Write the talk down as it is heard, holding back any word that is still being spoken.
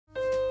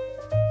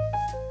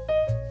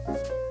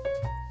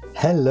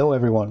Hello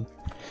everyone!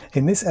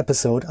 In this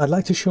episode I'd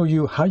like to show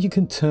you how you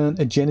can turn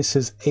a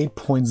Genesis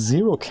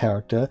 8.0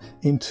 character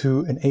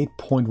into an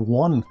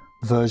 8.1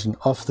 version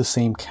of the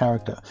same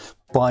character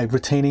by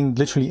retaining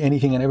literally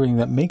anything and everything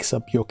that makes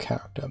up your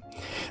character.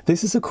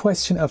 This is a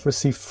question I've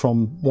received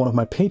from one of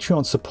my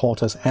Patreon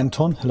supporters,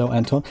 Anton. Hello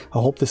Anton, I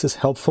hope this is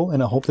helpful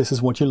and I hope this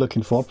is what you're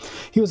looking for.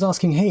 He was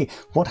asking, hey,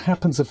 what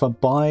happens if I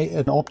buy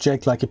an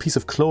object like a piece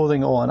of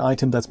clothing or an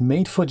item that's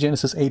made for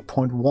Genesis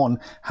 8.1?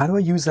 How do I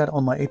use that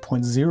on my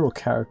 8.0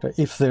 character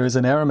if there is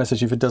an error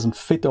message, if it doesn't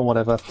fit or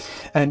whatever?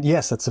 And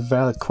yes, that's a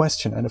valid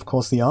question. And of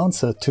course the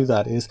answer to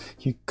that is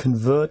you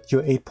convert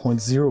your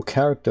 8.0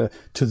 character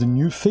to the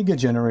new figure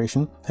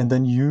generation and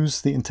then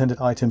use the intended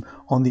item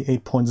on the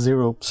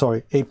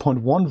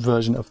 8.1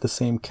 version of the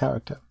same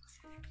character.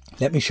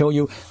 Let me show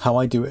you how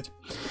I do it.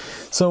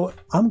 So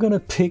I'm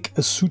gonna pick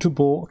a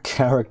suitable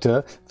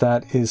character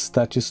that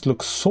just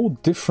looks so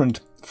different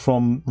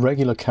from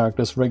regular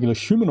characters, regular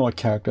humanoid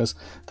characters,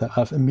 that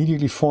I've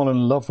immediately fallen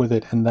in love with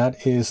it, and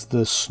that is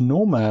the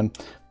Snowman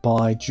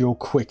by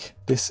JoeQuick.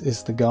 This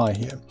is the guy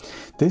here.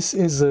 This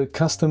is a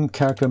custom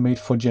character made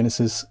for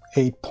Genesis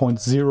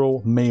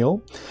 8.0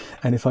 male,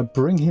 and if I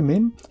bring him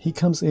in, he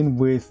comes in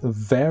with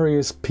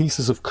various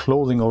pieces of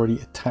clothing already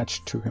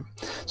attached to him.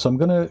 So I'm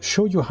gonna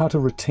show you how to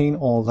retain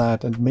all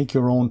that and make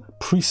your own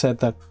preset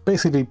that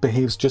basically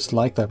behaves just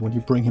like that when you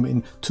bring him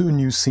in to a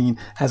new scene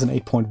as an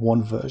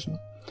 8.1 version.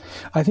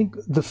 I think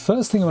the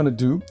first thing I'm going to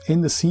do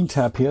in the scene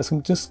tab here is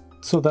just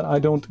so that I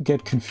don't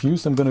get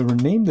confused, I'm going to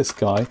rename this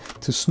guy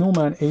to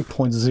Snowman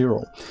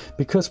 8.0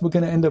 because we're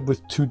going to end up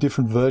with two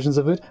different versions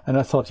of it, and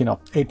I thought, you know,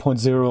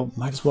 8.0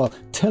 might as well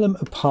tell them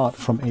apart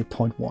from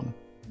 8.1.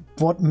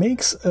 What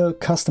makes a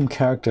custom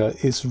character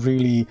is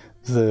really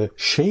the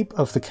shape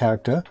of the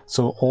character,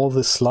 so all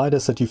the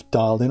sliders that you've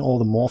dialed in, all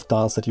the morph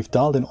dials that you've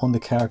dialed in on the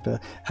character,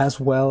 as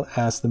well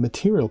as the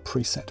material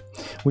preset.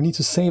 We need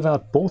to save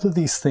out both of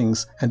these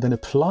things and then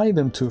apply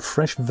them to a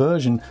fresh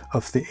version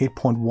of the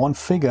 8.1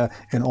 figure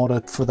in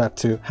order for that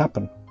to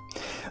happen.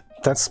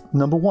 That's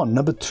number one.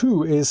 Number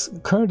two is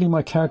currently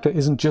my character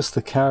isn't just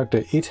the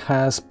character, it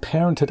has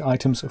parented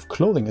items of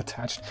clothing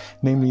attached,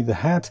 namely the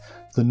hat,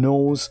 the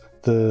nose,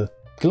 the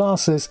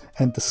glasses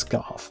and the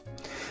scarf.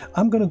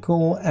 I'm gonna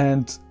go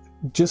and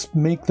just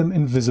make them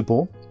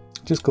invisible.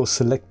 Just go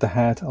select the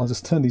hat. I'll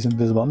just turn these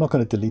invisible. I'm not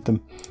going to delete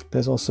them.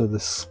 There's also the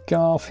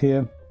scarf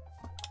here,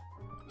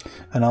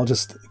 and I'll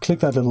just click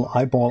that little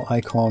eyeball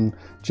icon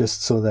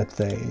just so that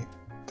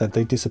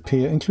they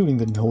disappear, including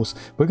the nose.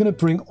 We're going to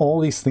bring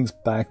all these things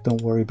back.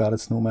 Don't worry about it,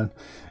 Snowman.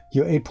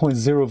 Your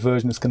 8.0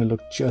 version is going to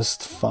look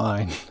just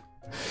fine.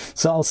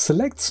 So I'll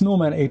select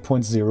Snowman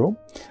 8.0,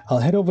 I'll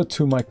head over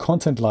to my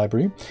content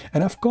library,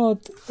 and I've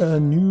got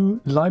a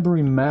new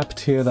library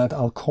mapped here that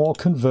I'll call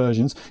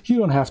conversions. You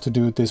don't have to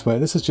do it this way.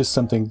 This is just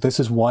something, this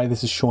is why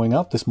this is showing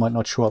up. This might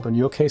not show up in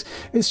your case.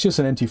 It's just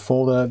an empty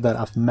folder that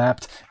I've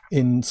mapped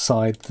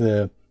inside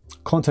the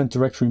content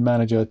directory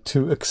manager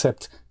to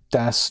accept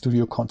DAZ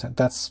Studio content.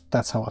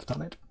 That's how I've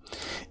done it.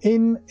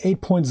 In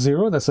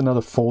 8.0, that's another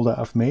folder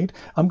I've made.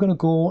 I'm going to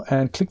go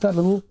and click that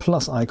little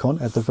plus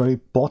icon at the very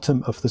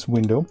bottom of this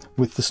window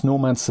with the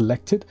snowman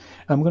selected.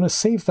 I'm going to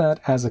save that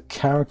as a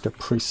character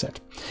preset.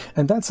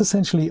 And that's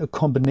essentially a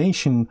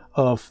combination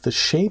of the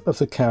shape of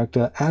the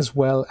character as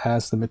well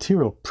as the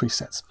material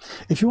presets.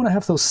 If you want to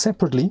have those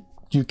separately,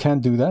 you can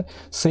do that.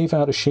 Save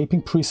out a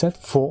shaping preset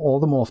for all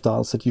the morph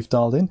dials that you've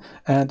dialed in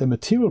and a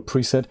material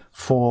preset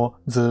for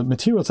the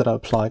materials that are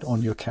applied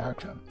on your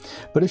character.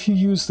 But if you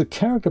use the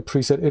character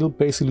preset, it'll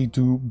basically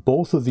do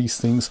both of these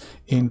things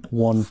in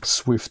one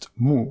swift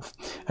move.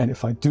 And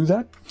if I do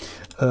that,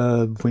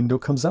 a window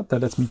comes up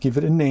that lets me give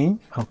it a name.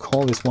 I'll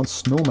call this one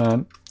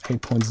Snowman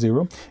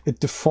 8.0.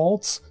 It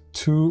defaults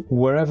to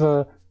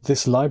wherever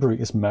this library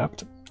is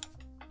mapped.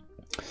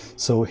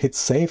 So hit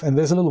save, and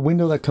there's a little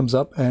window that comes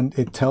up and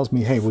it tells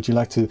me, hey, would you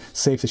like to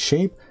save the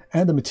shape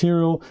and the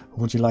material?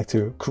 Would you like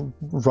to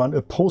run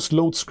a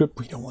post-load script?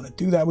 We don't want to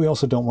do that. We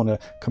also don't want to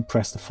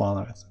compress the file.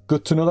 Now, it's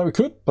good to know that we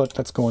could, but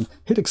let's go and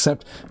hit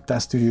accept.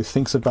 DAZ Studio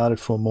thinks about it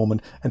for a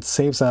moment and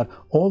saves out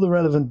all the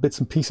relevant bits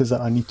and pieces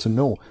that I need to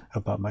know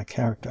about my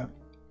character.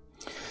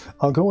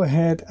 I'll go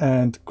ahead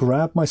and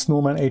grab my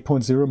Snowman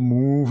 8.0,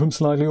 move him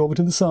slightly over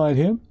to the side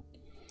here,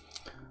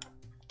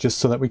 just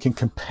so that we can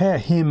compare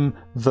him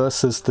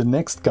versus the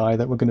next guy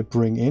that we're going to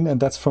bring in, and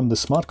that's from the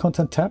Smart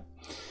Content tab,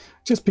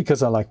 just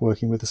because I like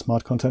working with the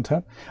Smart Content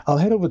tab. I'll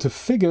head over to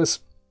Figures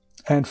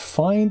and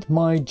find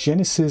my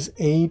Genesis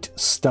 8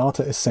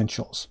 Starter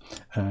Essentials,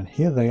 and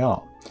here they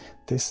are.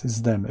 This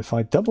is them. If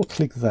I double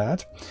click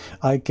that,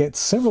 I get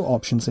several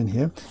options in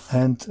here,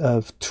 and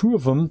two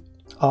of them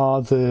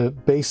are the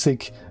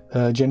basic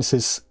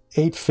Genesis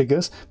 8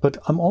 figures, but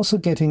I'm also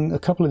getting a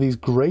couple of these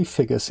gray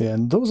figures here,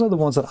 and those are the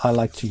ones that I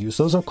like to use.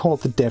 Those are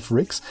called the dev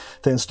rigs.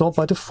 They're installed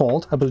by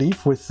default, I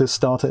believe, with the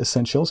starter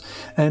essentials,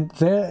 and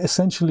they're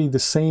essentially the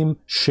same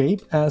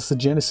shape as the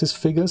Genesis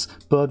figures,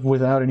 but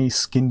without any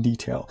skin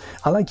detail.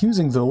 I like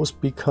using those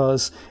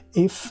because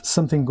if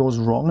something goes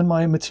wrong in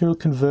my material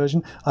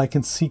conversion, I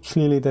can see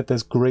clearly that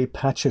there's gray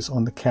patches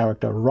on the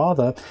character,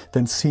 rather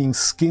than seeing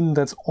skin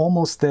that's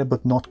almost there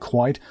but not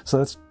quite.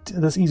 So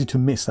that's easy to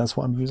miss. That's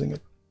why I'm using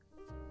it.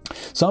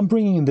 So I'm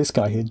bringing in this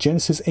guy here,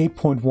 Genesis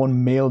 8.1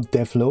 male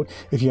dev load.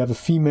 If you have a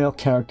female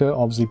character,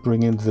 obviously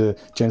bring in the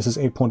Genesis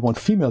 8.1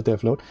 female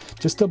dev load.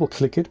 Just double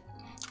click it,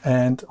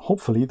 and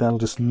hopefully that'll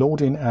just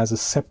load in as a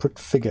separate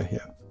figure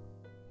here.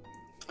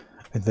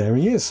 And there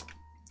he is,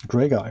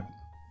 gray guy.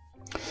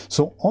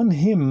 So on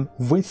him,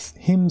 with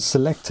him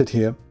selected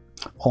here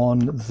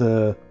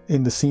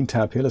in the scene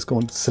tab here, let's go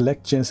and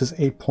select Genesis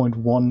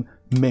 8.1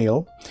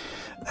 male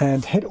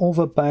and head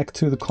over back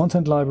to the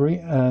content library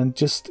and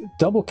just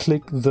double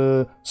click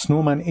the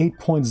Snowman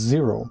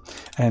 8.0,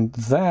 and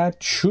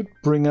that should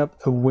bring up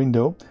a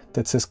window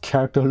that says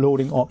character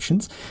loading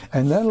options,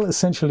 and that'll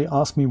essentially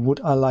ask me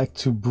would I like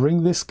to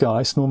bring this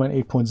guy Snowman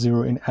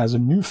 8.0 in as a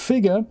new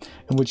figure,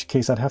 in which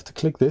case I'd have to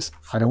click this.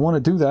 I don't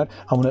want to do that.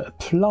 I want to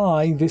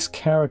apply this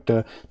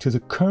character to the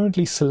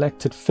currently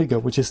selected figure,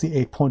 which is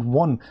the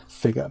 8.1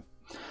 figure.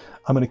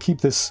 I'm going to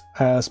keep this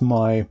as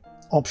my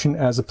option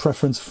as a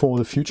preference for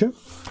the future.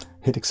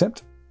 Hit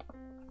accept.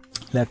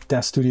 Let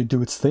DAZ3D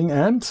do its thing,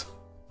 and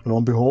lo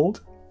and behold,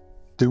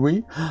 do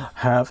we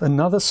have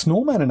another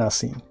Snowman in our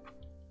scene.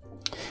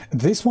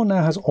 This one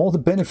now has all the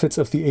benefits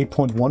of the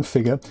 8.1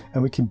 figure,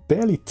 and we can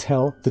barely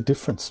tell the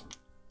difference.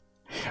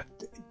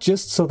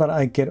 Just so that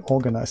I get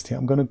organized here,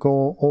 I'm going to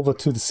go over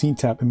to the scene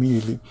tab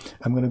immediately.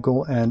 I'm going to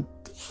go and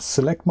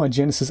select my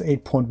Genesis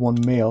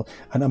 8.1 male,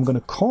 and I'm going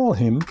to call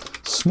him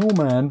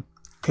Snowman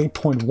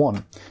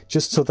 8.1,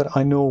 just so that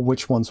I know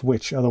which one's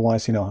which.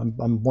 Otherwise, you know,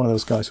 I'm one of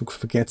those guys who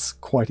forgets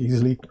quite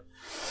easily.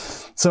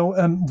 So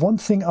one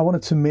thing I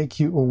wanted to make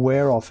you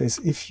aware of is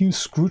if you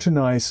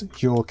scrutinize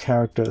your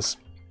characters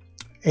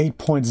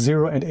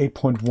 8.0 and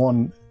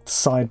 8.1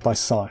 side by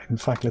side. In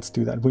fact, let's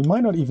do that. We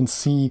might not even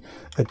see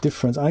a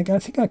difference. I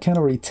think I can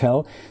already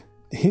tell.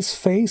 His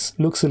face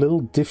looks a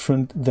little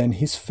different than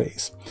his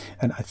face.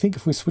 And I think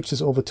if we switch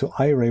this over to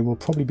iRay, we'll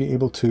probably be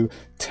able to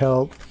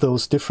tell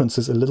those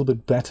differences a little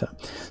bit better.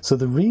 So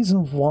the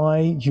reason why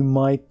you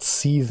might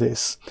see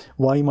this,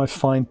 why you might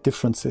find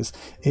differences,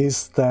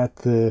 is that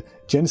the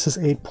Genesis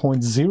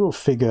 8.0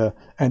 figure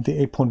and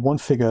the 8.1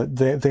 figure,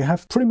 they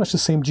have pretty much the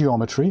same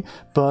geometry,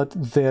 but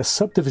their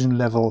subdivision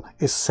level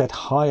is set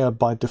higher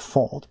by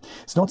default.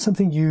 It's not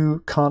something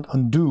you can't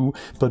undo,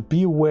 but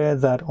be aware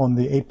that on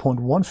the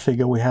 8.1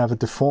 figure we have a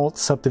default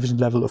subdivision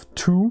level of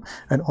 2,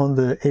 and on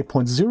the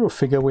 8.0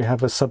 figure we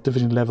have a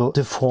subdivision level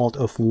default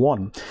of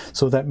 1.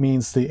 So that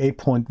means the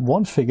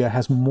 8.1 figure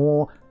has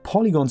more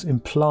polygons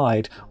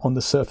implied on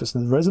the surface.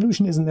 And the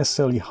resolution isn't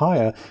necessarily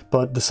higher,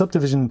 but the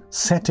subdivision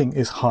setting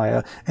is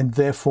higher, and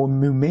therefore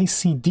we may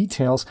see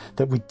details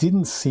that we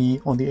didn't see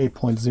on the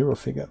 8.0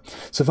 figure.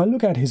 So if I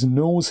look at his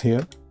nose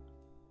here,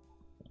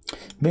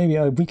 maybe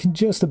we can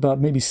just about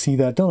maybe see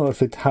that. Don't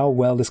know how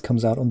well this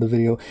comes out on the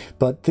video,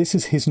 but this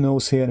is his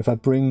nose here. And if I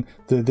bring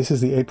this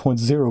is the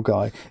 8.0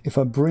 guy. If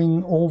I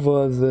bring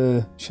over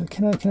the,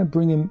 can I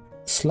bring him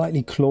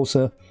slightly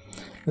closer?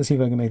 Let's see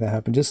if I can make that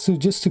happen.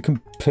 Just to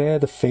compare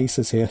the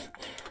faces here.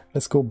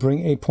 Let's go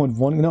bring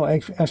 8.1. No,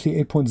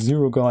 actually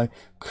 8.0 guy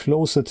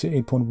closer to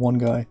 8.1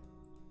 guy.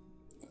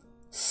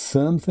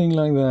 Something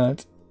like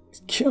that.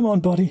 Come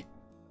on, buddy.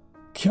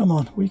 Come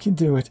on, we can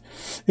do it.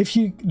 If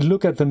you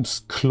look at them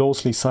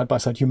closely side by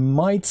side, you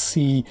might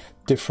see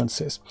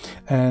differences.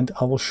 And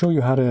I will show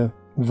you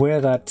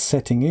where that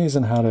setting is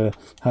and how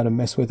to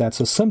mess with that.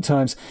 So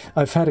sometimes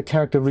I've had a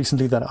character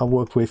recently that I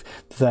worked with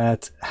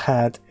that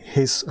had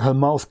her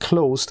mouth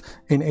closed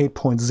in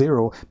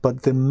 8.0,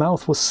 but the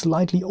mouth was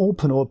slightly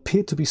open, or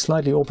appeared to be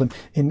slightly open,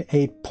 in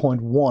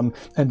 8.1,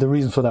 and the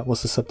reason for that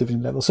was the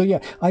subdivision level. So yeah,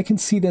 I can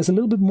see there's a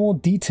little bit more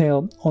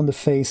detail on the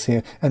face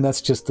here, and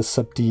that's just the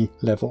sub D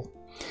level.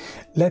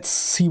 Let's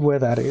see where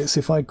that is.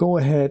 If I go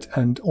ahead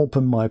and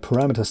open my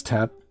parameters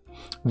tab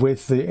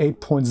with the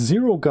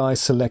 8.0 guy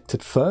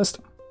selected first,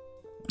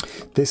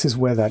 this is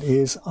where that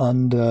is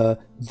under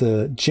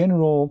the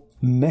general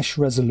mesh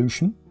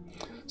resolution.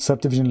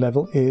 Subdivision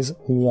level is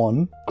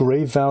 1.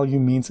 Gray value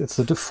means it's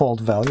the default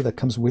value that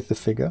comes with the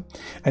figure.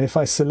 And if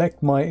I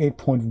select my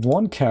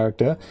 8.1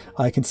 character,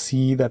 I can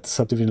see that the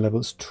subdivision level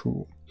is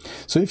 2.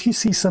 So if you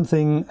see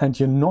something and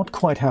you're not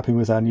quite happy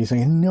with that, and you're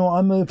saying, no,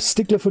 I'm a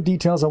stickler for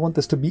details, I want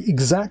this to be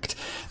exact,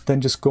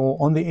 then just go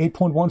on the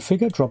 8.1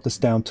 figure, drop this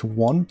down to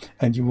 1,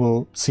 and you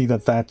will see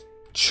that that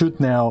should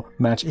now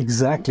match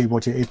exactly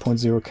what your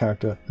 8.0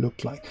 character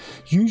looked like.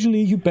 Usually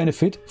you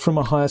benefit from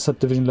a higher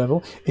subdivision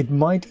level. It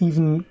might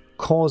even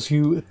cause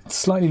you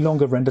slightly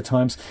longer render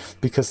times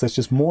because there's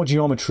just more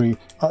geometry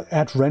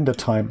at render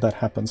time that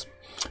happens.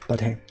 But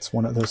hey, it's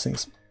one of those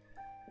things.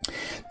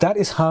 That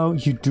is how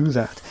you do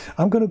that.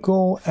 I'm going to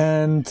go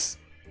and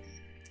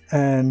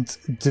and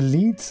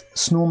delete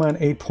Snowman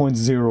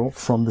 8.0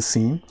 from the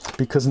scene,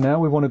 because now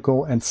we want to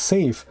go and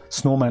save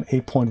Snowman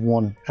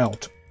 8.1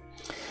 out.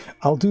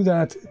 I'll do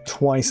that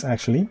twice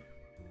actually.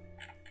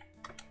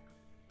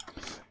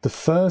 The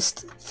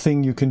first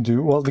thing you can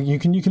do, well, you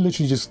can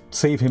literally just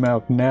save him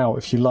out now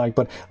if you like,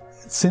 but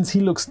since he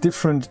looks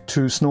different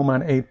to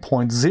Snowman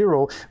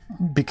 8.0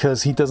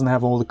 because he doesn't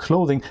have all the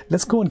clothing,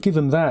 let's go and give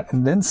him that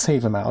and then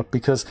save him out,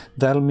 because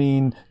that'll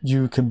mean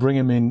you can bring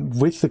him in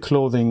with the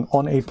clothing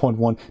on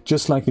 8.1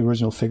 just like the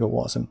original figure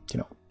was, and you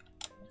know,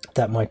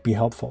 that might be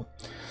helpful.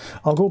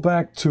 I'll go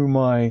back to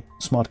my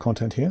smart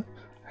content here,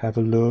 have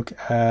a look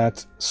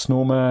at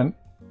Snowman.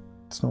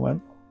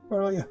 Snowman,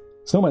 where are you?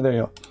 Snowman, there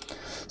you are.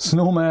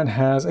 Snowman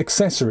has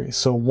accessories,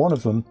 so one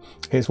of them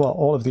is, well,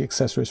 all of the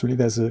accessories really.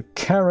 There's a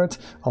carrot.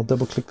 I'll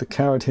double click the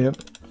carrot here.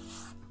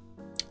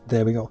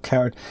 There we go,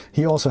 carrot.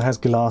 He also has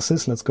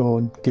glasses. Let's go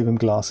and give him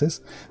glasses.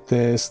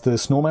 There's the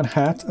Snowman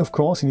hat, of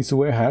course. He needs to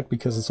wear a hat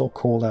because it's all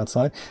cold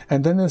outside.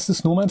 And then there's the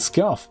Snowman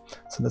scarf.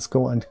 So let's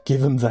go and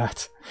give him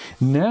that.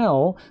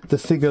 Now the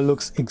figure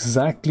looks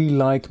exactly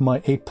like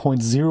my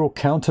 8.0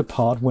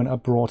 counterpart when I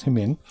brought him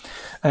in.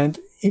 And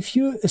if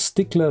you're a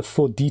stickler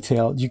for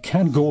detail, you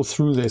can go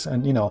through this,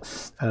 and you know,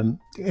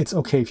 it's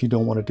okay if you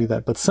don't want to do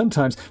that. But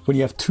sometimes when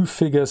you have two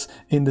figures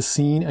in the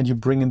scene and you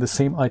bring in the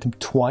same item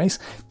twice,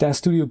 DAZ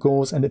Studio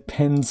goes and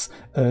appends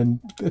a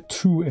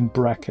 2 in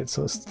brackets.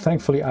 So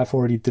thankfully I've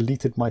already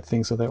deleted my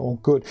thing, so they're all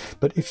good.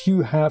 But if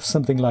you have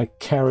something like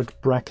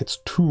carrot brackets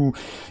 2,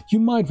 you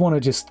might want to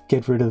just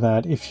get rid of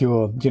that if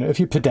you're, you know, if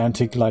you're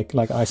pedantic like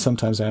I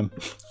sometimes am,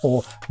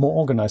 or more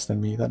organized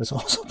than me. That is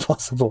also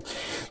possible.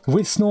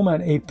 With Snowman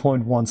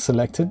 8.1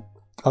 selected,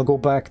 I'll go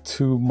back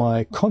to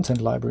my content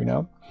library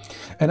now,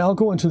 and I'll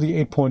go into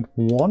the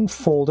 8.1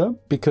 folder,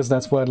 because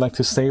that's where I'd like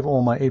to save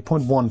all my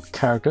 8.1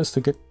 characters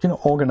to get, you know,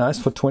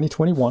 organized for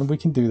 2021. We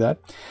can do that.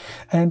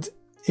 And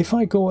if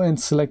I go and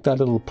select that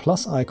little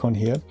plus icon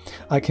here,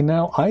 I can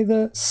now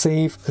either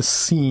save a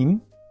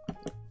scene.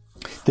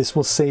 This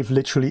will save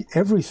literally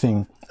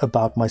everything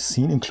about my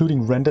scene,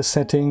 including render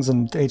settings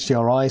and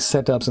HDRI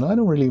setups, and I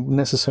don't really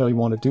necessarily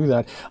want to do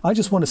that. I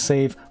just want to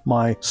save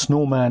my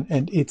Snowman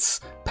and its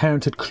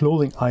parented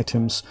clothing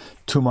items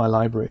to my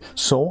library,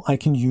 so I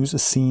can use a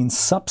scene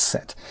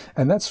subset.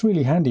 And that's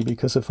really handy,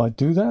 because if I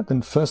do that,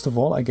 then first of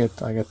all I get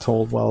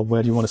told, well,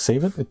 where do you want to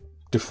save it? It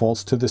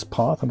defaults to this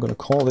path. I'm going to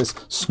call this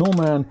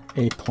Snowman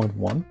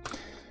 8.1.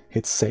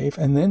 Hit save,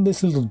 and then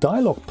this little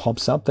dialog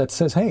pops up that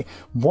says, hey,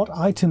 what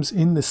items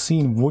in the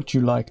scene would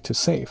you like to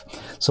save?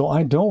 So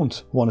I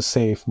don't want to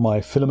save my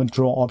filament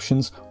draw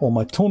options or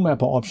my tone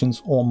mapper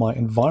options or my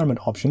environment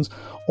options.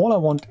 All I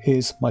want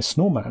is my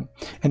Snowman.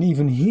 And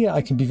even here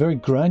I can be very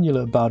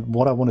granular about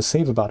what I want to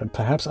save about it.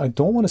 Perhaps I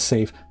don't want to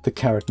save the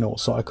carrot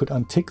nose, so I could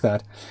untick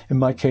that. In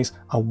my case,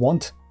 I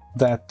want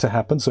that to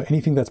happen, so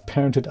anything that's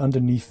parented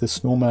underneath the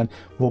Snowman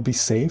will be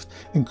saved,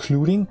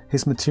 including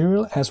his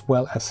material as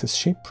well as his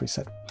shape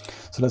preset.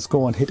 So let's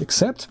go and hit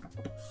accept,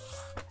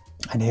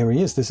 and here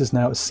he is. This is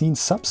now a scene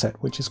subset,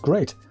 which is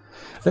great.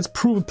 Let's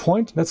prove a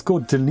point. Let's go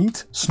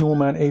delete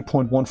Snowman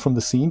 8.1 from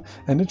the scene,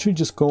 and literally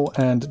just go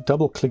and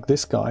double click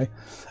this guy,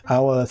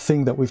 our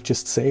thing that we've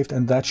just saved,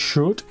 and that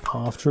should,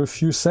 after a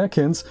few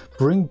seconds,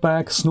 bring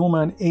back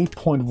Snowman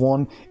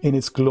 8.1 in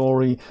its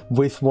glory,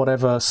 with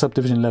whatever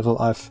subdivision level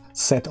I've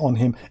set on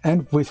him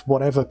and with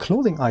whatever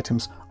clothing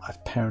items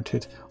I've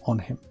parented on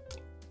him.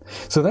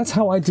 So that's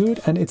how I do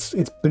it, and it's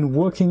been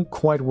working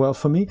quite well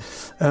for me.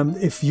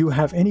 If you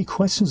have any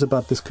questions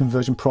about this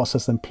conversion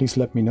process, then please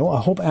let me know.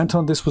 I hope,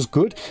 Anton, this was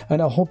good,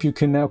 and I hope you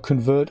can now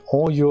convert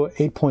all your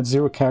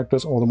 8.0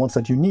 characters, or the ones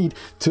that you need,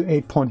 to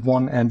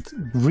 8.1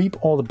 and reap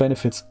all the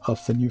benefits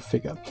of the new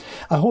figure.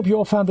 I hope you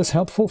all found this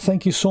helpful.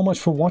 Thank you so much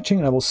for watching,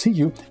 and I will see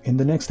you in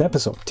the next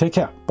episode. Take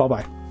care.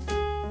 Bye-bye.